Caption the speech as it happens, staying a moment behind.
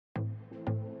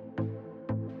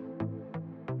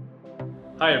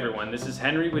Hi everyone, this is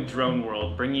Henry with Drone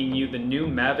World, bringing you the new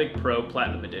Mavic Pro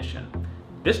Platinum Edition.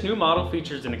 This new model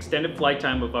features an extended flight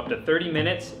time of up to 30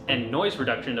 minutes and noise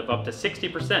reduction of up to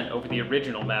 60% over the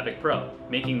original Mavic Pro,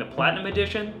 making the Platinum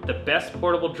Edition the best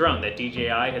portable drone that DJI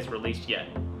has released yet.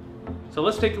 So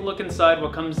let's take a look inside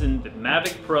what comes in the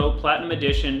Mavic Pro Platinum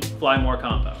Edition Fly More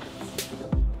combo.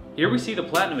 Here we see the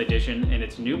Platinum Edition in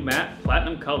its new matte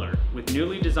platinum color with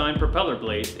newly designed propeller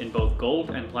blades in both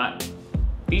gold and platinum.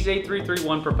 These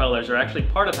A331 propellers are actually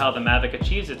part of how the Mavic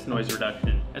achieves its noise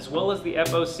reduction, as well as the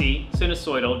FOC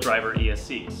sinusoidal driver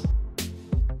ESCs.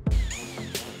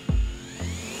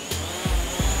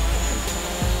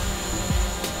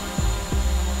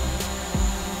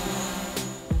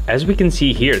 As we can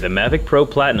see here, the Mavic Pro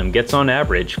Platinum gets on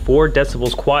average 4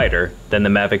 decibels quieter than the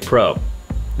Mavic Pro.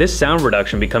 This sound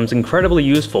reduction becomes incredibly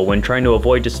useful when trying to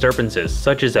avoid disturbances,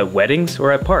 such as at weddings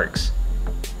or at parks.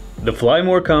 The Fly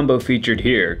More combo featured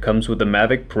here comes with the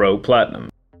Mavic Pro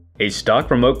Platinum, a stock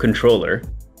remote controller,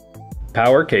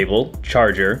 power cable,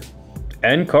 charger,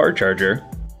 and car charger,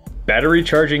 battery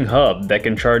charging hub that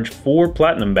can charge 4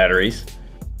 Platinum batteries,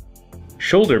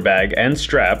 shoulder bag and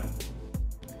strap,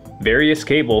 various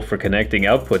cable for connecting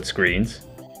output screens,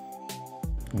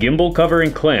 gimbal cover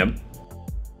and clamp,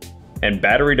 and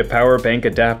battery to power bank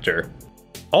adapter.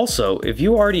 Also, if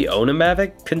you already own a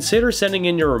Mavic, consider sending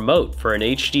in your remote for an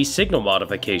HD signal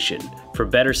modification for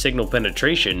better signal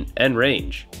penetration and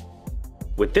range.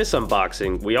 With this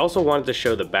unboxing, we also wanted to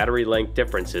show the battery length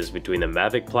differences between the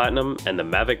Mavic Platinum and the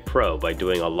Mavic Pro by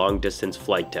doing a long distance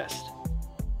flight test.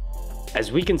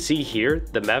 As we can see here,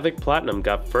 the Mavic Platinum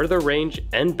got further range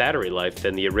and battery life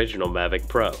than the original Mavic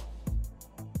Pro.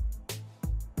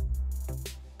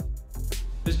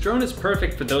 This drone is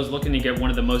perfect for those looking to get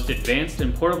one of the most advanced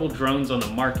and portable drones on the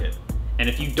market. And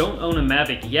if you don't own a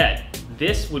Mavic yet,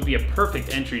 this would be a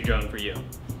perfect entry drone for you.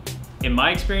 In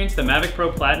my experience, the Mavic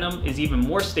Pro Platinum is even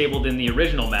more stable than the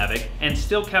original Mavic and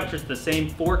still captures the same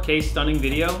 4K stunning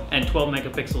video and 12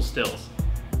 megapixel stills.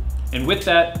 And with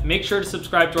that, make sure to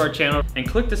subscribe to our channel and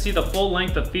click to see the full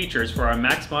length of features for our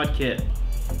Max Mod kit.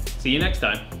 See you next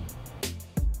time.